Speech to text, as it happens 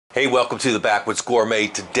Hey, welcome to the Backwoods Gourmet.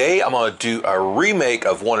 Today I'm going to do a remake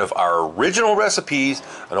of one of our original recipes,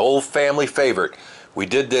 an old family favorite. We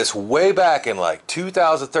did this way back in like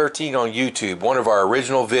 2013 on YouTube, one of our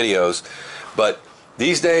original videos, but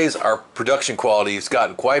these days our production quality has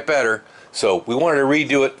gotten quite better, so we wanted to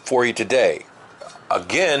redo it for you today.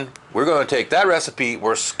 Again, we're going to take that recipe,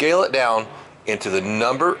 we'll scale it down into the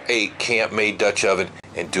number 8 camp-made Dutch oven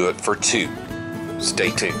and do it for 2.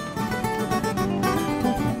 Stay tuned.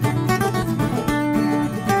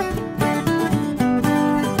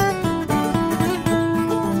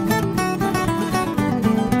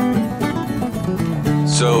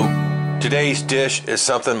 So today's dish is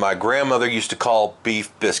something my grandmother used to call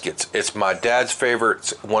beef biscuits. It's my dad's favorite,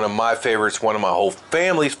 it's one of my favorites, one of my whole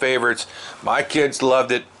family's favorites. My kids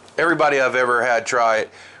loved it. Everybody I've ever had try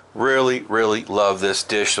it really love this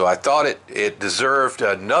dish. So I thought it deserved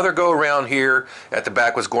another go around here at the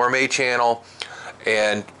Backwoods Gourmet channel.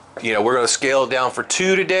 And you know, we're going to scale it down for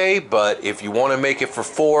 2 today, but if you want to make it for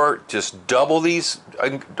 4, just double these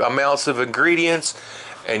amounts of ingredients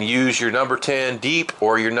and use your number 10 deep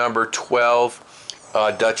or your number 12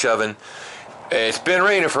 Dutch oven. It's been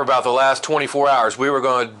raining for about the last 24 hours. We were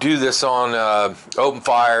going to do this on open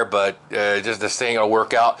fire, but just this thing will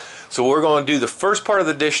work out. So we're going to do the first part of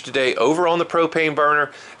the dish today over on the propane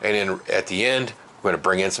burner, and then at the end we're going to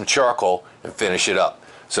bring in some charcoal and finish it up.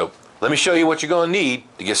 So let me show you what you're going to need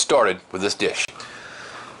to get started with this dish.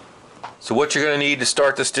 So what you're going to need to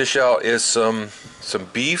start this dish out is some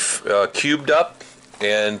beef cubed up.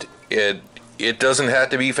 And it doesn't have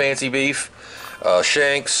to be fancy beef,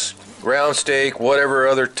 shanks, round steak, whatever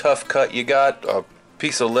other tough cut you got, a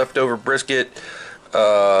piece of leftover brisket,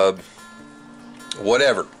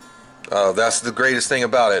 whatever. That's the greatest thing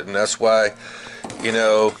about it, and that's why, you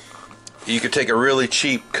know, you could take a really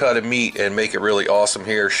cheap cut of meat and make it really awesome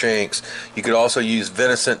here, shanks. You could also use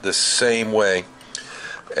venison the same way.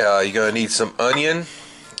 You're going to need some onion.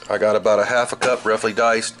 I got about a half a cup, roughly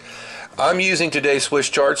diced. I'm using today Swiss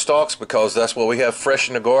chard stalks because that's what we have fresh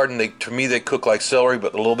in the garden. To me, they cook like celery,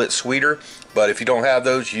 but a little bit sweeter. But if you don't have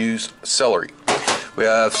those, use celery. We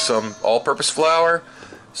have some all-purpose flour,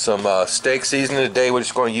 some steak seasoning. Today, we're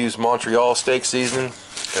just going to use Montreal steak seasoning,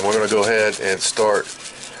 and we're going to go ahead and start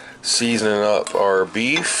seasoning up our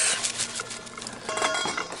beef.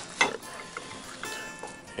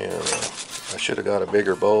 And I should have got a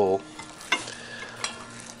bigger bowl.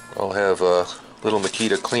 I'll have little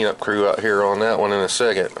Makita cleanup crew out here on that one in a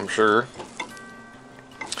second, I'm sure.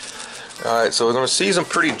 Alright, so we're going to season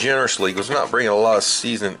pretty generously because we're not bringing a lot of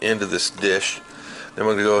seasoning into this dish. Then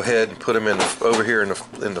we're going to go ahead and put them in over here in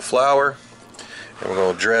the flour, and we're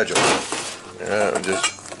going to dredge them. And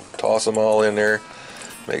just toss them all in there.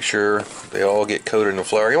 Make sure they all get coated in the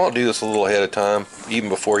flour. You want to do this a little ahead of time, even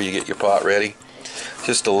before you get your pot ready,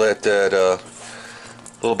 just to let that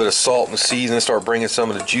little bit of salt and seasoning start bringing some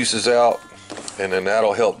of the juices out. And then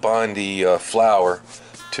that'll help bind the flour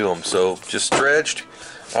to them. So just dredged.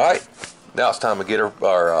 Alright, now it's time to get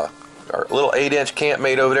our little 8-inch camp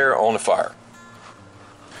made over there on the fire.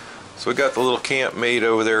 So we got the little camp made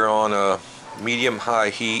over there on medium-high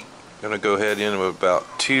heat. Going to go ahead in with about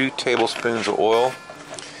 2 tablespoons of oil.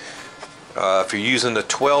 If you're using the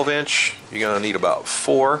 12-inch, you're going to need about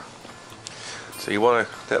 4. So you want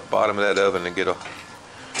that bottom of that oven to get a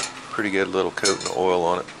pretty good little coating of oil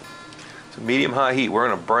on it. So medium-high heat, we're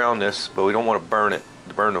going to brown this, but we don't want to burn it,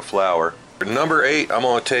 burn the flour. For number 8, I'm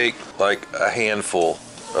going to take like a handful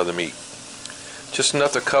of the meat. Just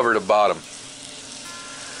enough to cover the bottom.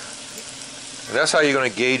 And that's how you're going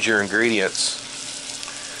to gauge your ingredients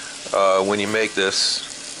when you make this.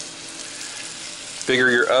 Bigger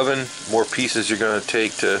your oven, more pieces you're going to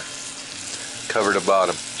take to cover the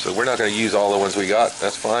bottom. So we're not going to use all the ones we got,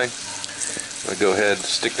 that's fine. I'm going to go ahead and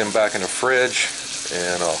stick them back in the fridge,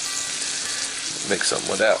 and I'll make something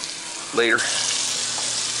with that later.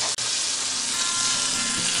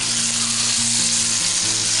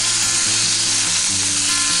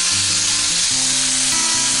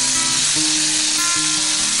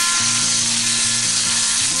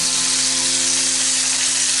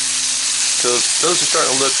 So those are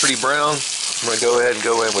starting to look pretty brown. I'm going to go ahead and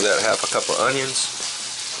go in with that half a cup of onions.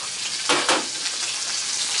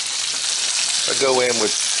 I go in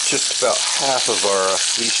with just about half of our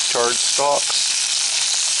Swiss chard stalks.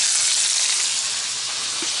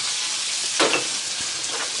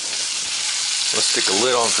 Let's stick a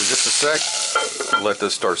lid on for just a sec and let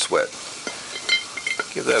those start sweat.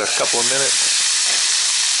 Give that a couple of minutes.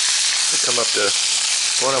 To come up to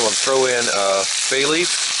one of them, throw in a bay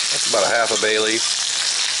leaf. That's about a half a bay leaf.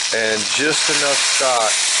 And just enough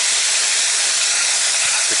stock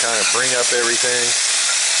to kind of bring up everything.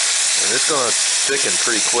 it's going to thicken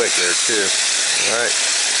pretty quick there too. All right,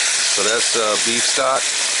 so that's beef stock.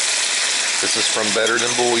 This is from Better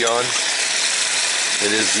Than Bouillon.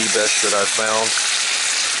 It is the best that I've found.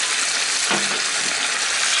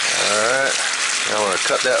 All right, now I'm going to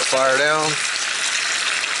cut that fire down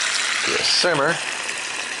to a simmer.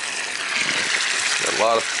 Got a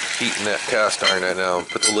lot of heat in that cast iron right now.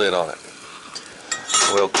 Put the lid on it.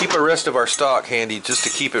 We'll keep the rest of our stock handy just to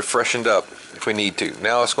keep it freshened up if we need to.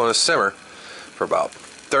 Now it's going to simmer for about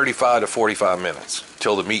 35 to 45 minutes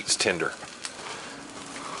till the meat's tender.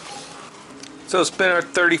 So it's been our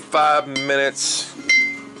 35 minutes.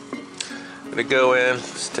 I'm going to go in,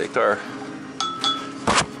 let's take our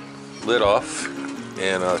lid off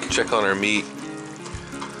and check on our meat.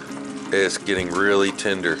 It's getting really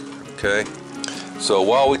tender. Okay, so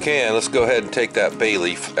while we can, let's go ahead and take that bay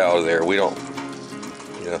leaf out of there. We don't,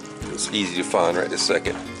 it's easy to find right this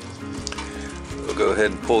second. We'll go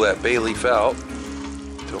ahead and pull that bay leaf out.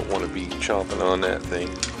 Don't want to be chomping on that thing.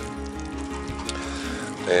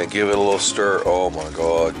 And give it a little stir. Oh my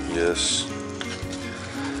God, yes.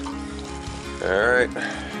 Alright.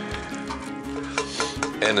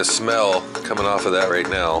 And the smell coming off of that right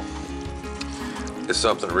now is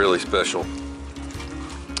something really special.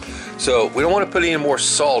 So we don't want to put any more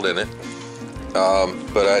salt in it,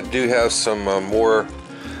 but I do have some more.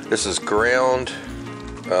 This is ground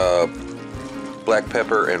black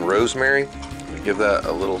pepper and rosemary. Give that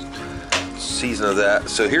a little season of that.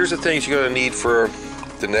 So here's the things you're going to need for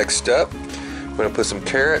the next step. We're going to put some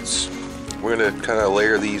carrots. We're going to kind of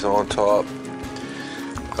layer these on top.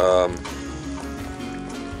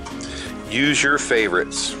 Use your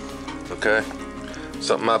favorites. Okay,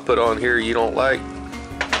 something I put on here you don't like,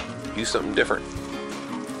 use something different.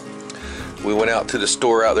 We went out to the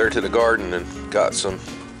store out there to the garden and got some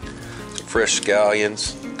fresh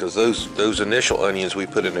scallions, because those initial onions we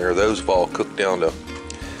put in there, those have all cooked down to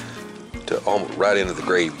almost right into the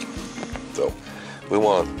gravy. So we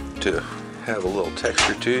want to have a little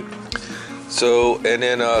texture too. So, and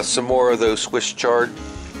then some more of those Swiss chard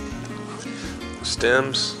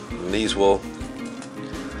stems. And these will,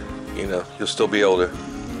 you'll still be able to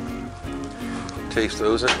taste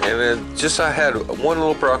those. And then just I had one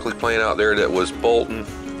little broccoli plant out there that was bolting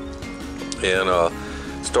and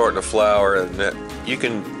starting to flower, and that you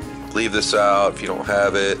can leave this out if you don't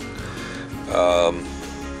have it.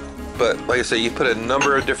 But like I say, you put a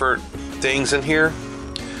number of different things in here.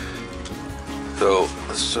 So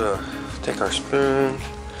let's take our spoon,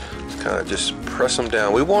 let's kind of just press them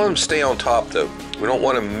down. We want them to stay on top though. We don't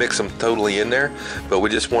want to mix them totally in there, but we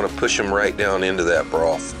just want to push them right down into that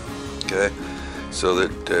broth. Okay, so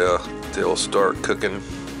that they'll start cooking.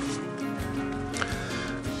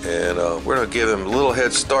 And we're going to give them a little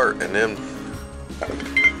head start, and then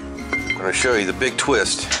I'm going to show you the big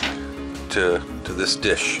twist to this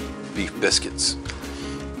dish, beef biscuits.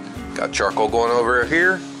 Got charcoal going over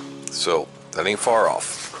here, so that ain't far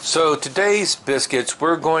off. So today's biscuits,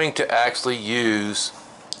 we're going to actually use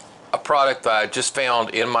a product that I just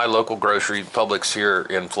found in my local grocery Publix here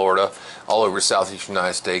in Florida, all over Southeast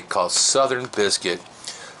United States, called Southern Biscuit.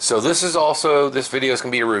 So this is also, this video is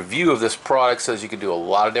going to be a review of this product, so you can do a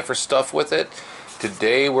lot of different stuff with it.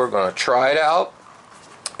 Today we're going to try it out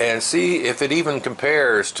and see if it even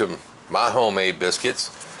compares to my homemade biscuits.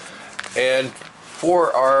 And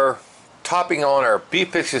for our topping on our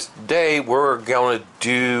beef biscuits today, we're going to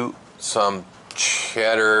do some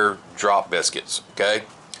cheddar drop biscuits. Okay,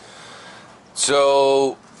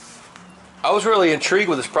 so I was really intrigued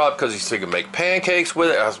with this product because you can make pancakes with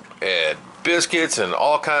it, and biscuits and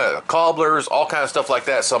all kind of cobblers, all kind of stuff like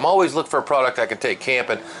that. So I'm always looking for a product I can take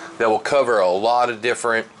camping that will cover a lot of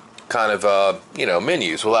different kind of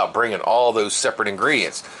menus without bringing all those separate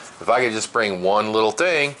ingredients. If I could just bring one little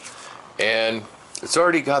thing, and it's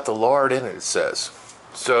already got the lard in it, it says.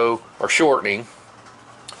 So, or shortening.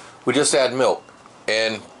 We just add milk,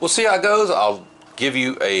 and we'll see how it goes. I'll give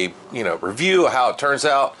you a review of how it turns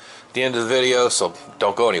out at the end of the video, so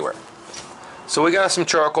don't go anywhere. So we got some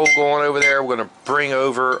charcoal going over there. We're going to bring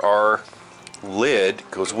over our lid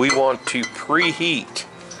because we want to preheat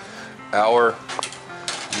our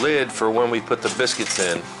lid for when we put the biscuits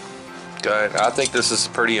in. Okay, I think this is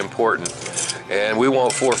pretty important, and we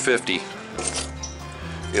want 450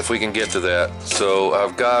 if we can get to that. So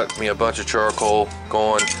I've got me a bunch of charcoal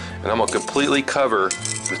going, and I'm going to completely cover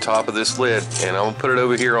the top of this lid, and I'm going to put it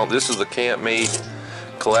over here on, this is the Camp Made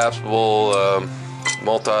collapsible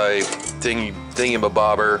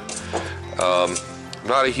multi-thingy-bobber.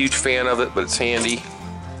 Not a huge fan of it, but it's handy.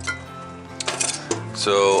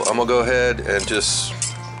 So I'm gonna go ahead and just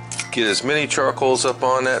get as many charcoals up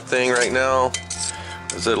on that thing right now.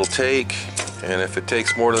 as it'll take, and if it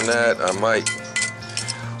takes more than that, I might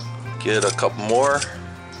get a couple more.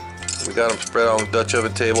 We got them spread on the Dutch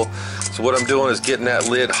oven table. So what I'm doing is getting that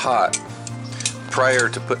lid hot prior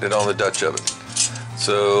to putting it on the Dutch oven.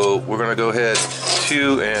 So we're gonna go ahead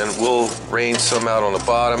too, and we'll rain some out on the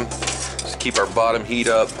bottom to keep our bottom heat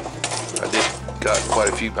up. Got quite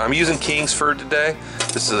a few. I'm using Kingsford today.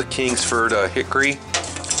 This is a Kingsford hickory.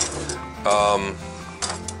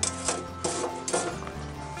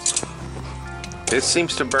 It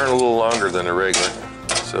seems to burn a little longer than a regular.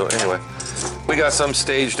 So anyway, we got some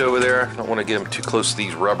staged over there. I don't want to get them too close to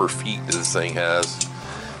these rubber feet that this thing has.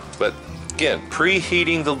 But again,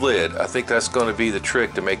 preheating the lid, I think that's going to be the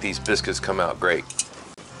trick to make these biscuits come out great.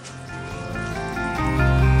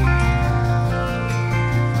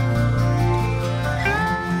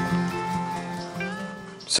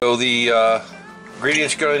 So the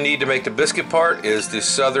ingredients you're going to need to make the biscuit part is the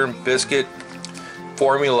Southern Biscuit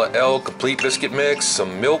Formula L Complete Biscuit Mix,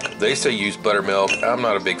 some milk. They say use buttermilk. I'm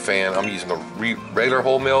not a big fan. I'm using a regular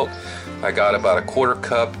whole milk. I got about 1/4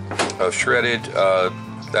 cup of shredded,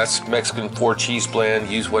 that's Mexican 4-cheese blend.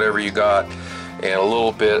 Use whatever you got. And a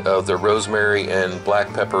little bit of the rosemary and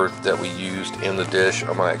black pepper that we used in the dish.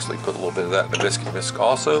 I'm going to actually put a little bit of that in the biscuit mix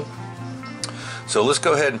also. So let's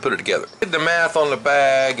go ahead and put it together. Did the math on the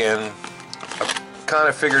bag, and I kind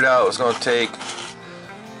of figured out it was going to take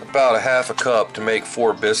about 1/2 cup to make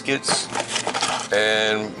 4 biscuits,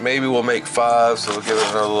 and maybe we'll make 5, so we'll give it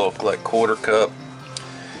another little like 1/4 cup.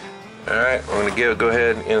 All right, I'm going to go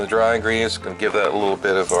ahead and in the dry ingredients, going to give that a little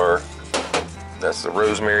bit of that's the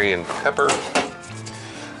rosemary and pepper,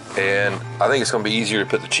 and I think it's going to be easier to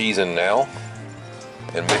put the cheese in now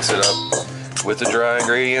and mix it up with the dry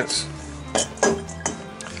ingredients.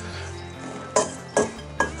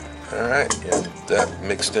 Alright, yeah, that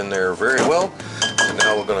mixed in there very well. So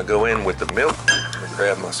now we're going to go in with the milk. I'm going to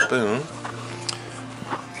grab my spoon.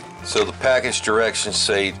 So the package directions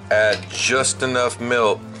say add just enough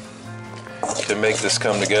milk to make this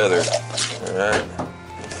come together. Alright,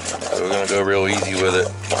 so we're going to go real easy with it.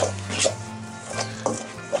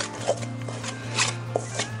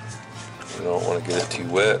 We don't want to get it too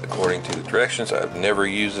wet according to the directions. I've never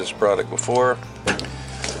used this product before.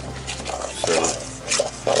 So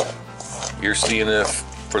you're seeing it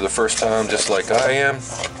for the first time just like I am.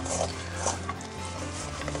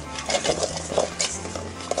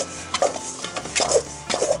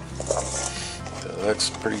 So that's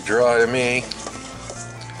pretty dry to me.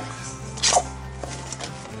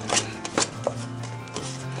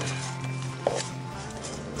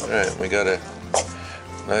 Alright, we got a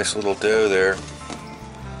nice little dough there.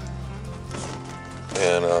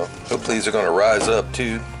 And hopefully these are going to rise up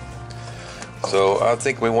too. So I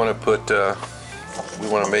think we want to put, we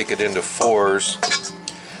want to make it into 4s,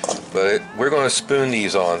 but we're going to spoon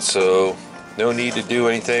these on, so no need to do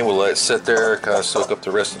anything. We'll let it sit there, kind of soak up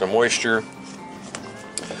the rest of the moisture,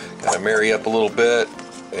 kind of marry up a little bit,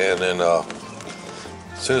 and then as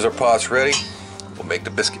soon as our pot's ready, we'll make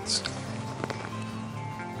the biscuits.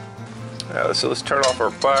 So let's turn off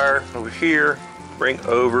our fire over here, bring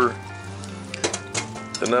over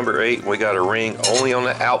the number 8, and we got a ring only on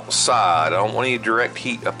the outside. I don't want any direct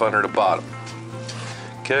heat up under the bottom.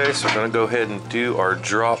 Okay, so we're going to go ahead and do our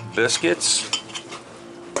drop biscuits.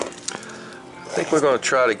 I think we're going to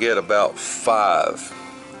try to get about 5.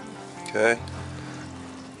 Okay,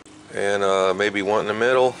 and maybe one in the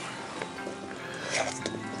middle.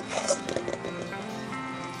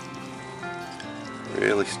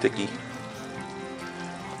 Really sticky.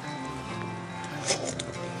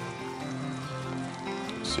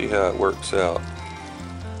 See how it works out.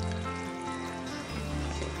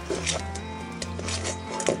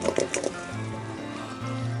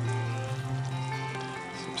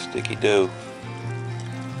 Some sticky dough.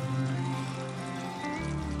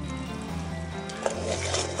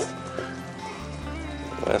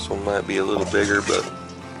 Last one might be a little bigger, but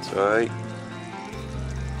it's alright.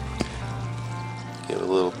 Give a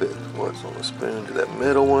little bit of what's on the spoon to that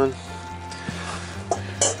middle one.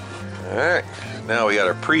 Alright. Now we got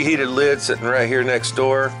our preheated lid sitting right here next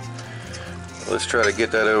door. Let's try to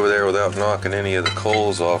get that over there without knocking any of the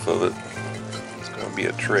coals off of it. It's going to be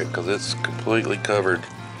a trick because it's completely covered.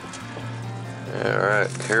 Alright,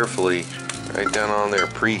 carefully, right down on there,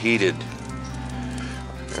 preheated.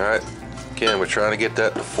 Alright, again, we're trying to get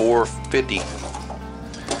that to 450. So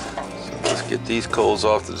let's get these coals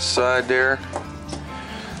off to the side there.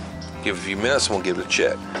 Give it a few minutes and we'll give it a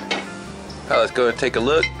check. Now let's go and take a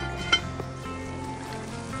look.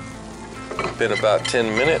 Been about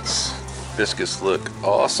 10 minutes. Biscuits look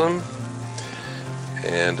awesome,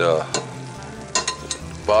 and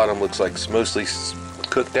bottom looks like it's mostly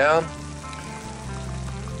cook down.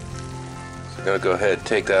 So I'm gonna go ahead and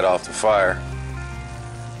take that off the fire.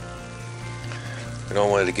 I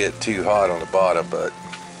don't want it to get too hot on the bottom, but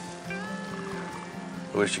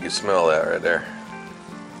I wish you could smell that right there.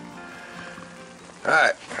 All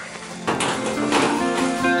right.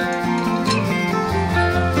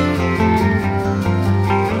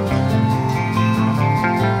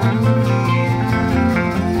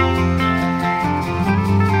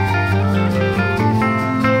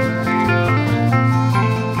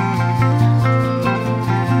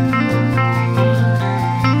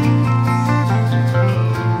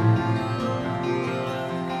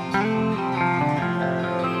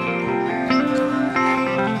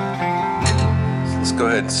 Go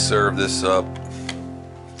ahead and serve this up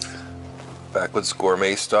Backwoods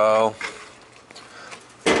Gourmet style.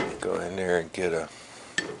 Go in there and get a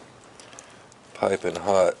piping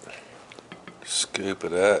hot scoop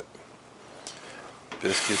of that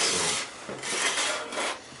biscuits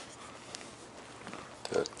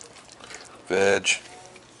and that veg.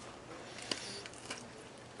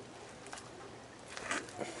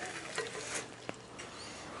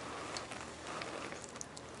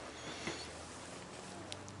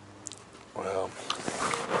 Well,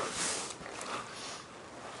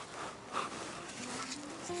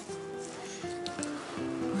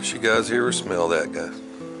 wish you guys here or smell that, guys.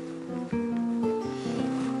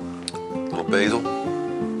 Little basil.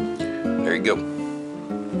 There you go.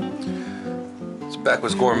 It's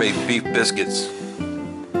Backwoods Gourmet beef biscuits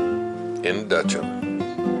in the Dutch oven.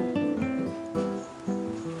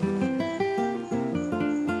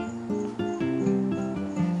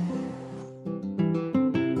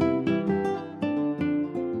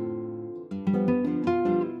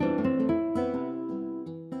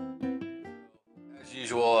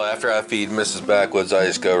 Usual, after I feed Mrs. Backwoods, I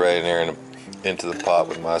just go right in there and into the pot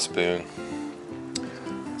with my spoon.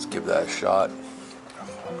 Let's give that a shot.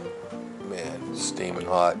 Man, it's steaming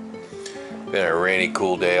hot. Been a rainy,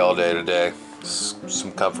 cool day all day today.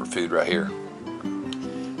 Some comfort food right here.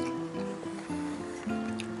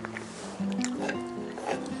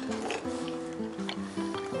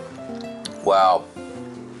 Wow.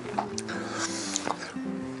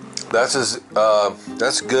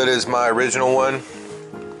 That's good as my original one,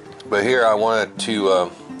 but here I wanted to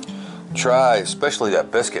try especially that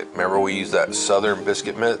biscuit. Remember we used that southern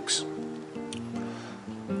biscuit mix?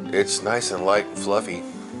 It's nice and light and fluffy.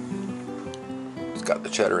 It's got the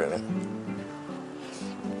cheddar in it.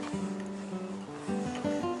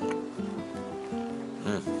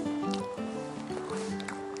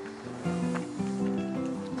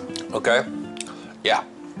 Okay. Yeah.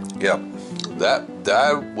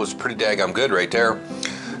 That was pretty daggum good right there.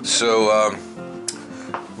 So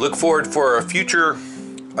look forward for a future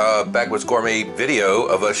Backwoods Gourmet video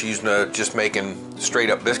of us using just making straight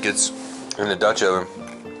up biscuits in the Dutch oven,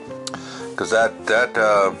 because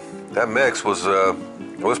that mix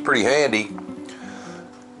was pretty handy,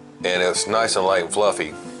 and it's nice and light and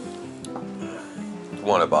fluffy. You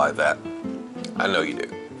want to buy that? I know you do.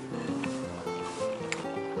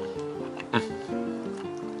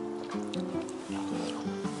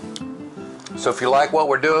 So if you like what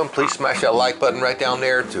we're doing, please smash that like button right down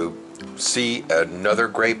there to see another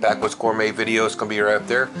great Backwoods Gourmet video. It's going to be right up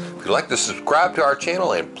there. If you'd like to subscribe to our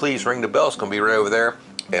channel, and please ring the bell, it's going to be right over there.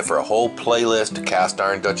 And for a whole playlist of cast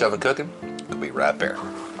iron Dutch oven cooking, it'll be right there.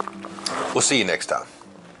 We'll see you next time.